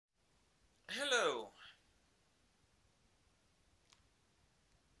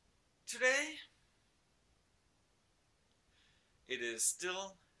It is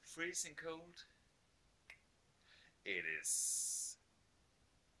still freezing cold. It is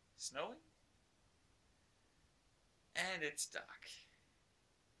snowing. And it's dark.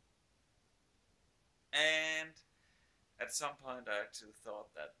 And at some point I actually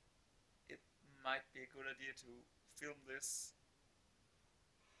thought that it might be a good idea to film this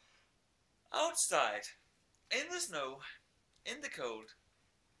outside, in the snow, in the cold,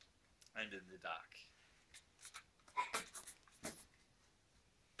 and in the dark.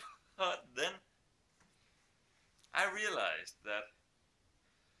 But then I realized that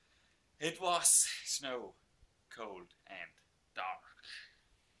it was snow, cold, and dark.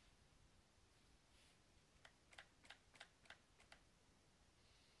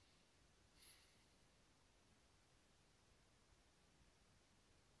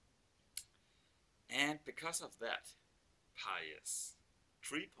 And because of that, pi is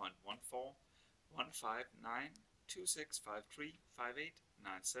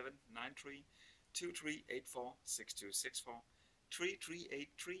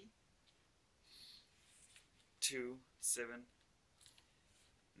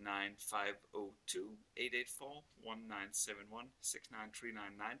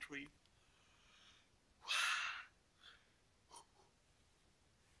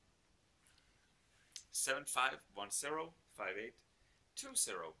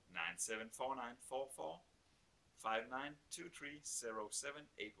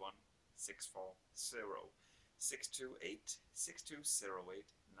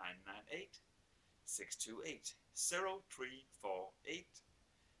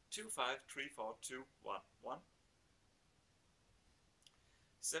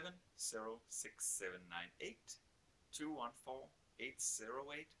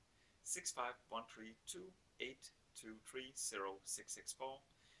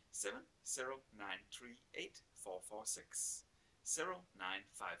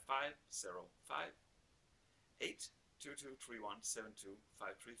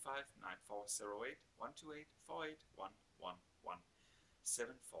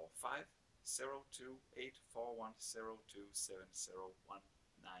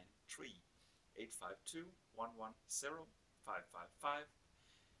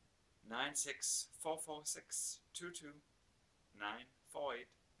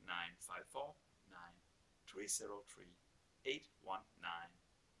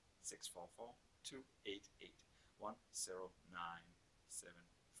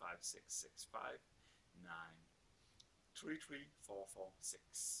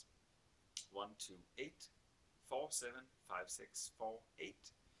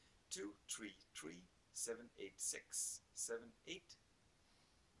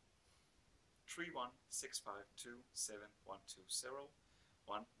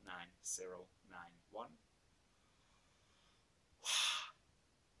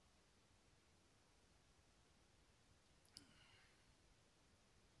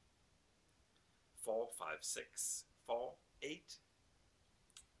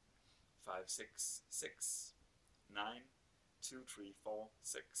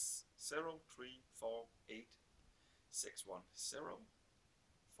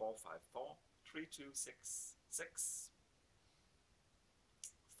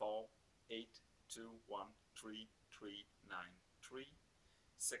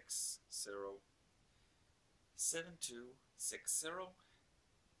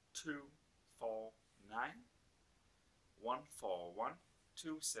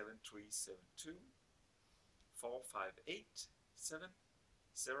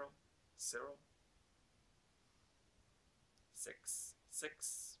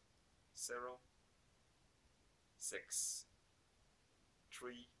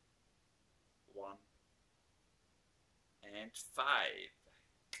 1 and 5.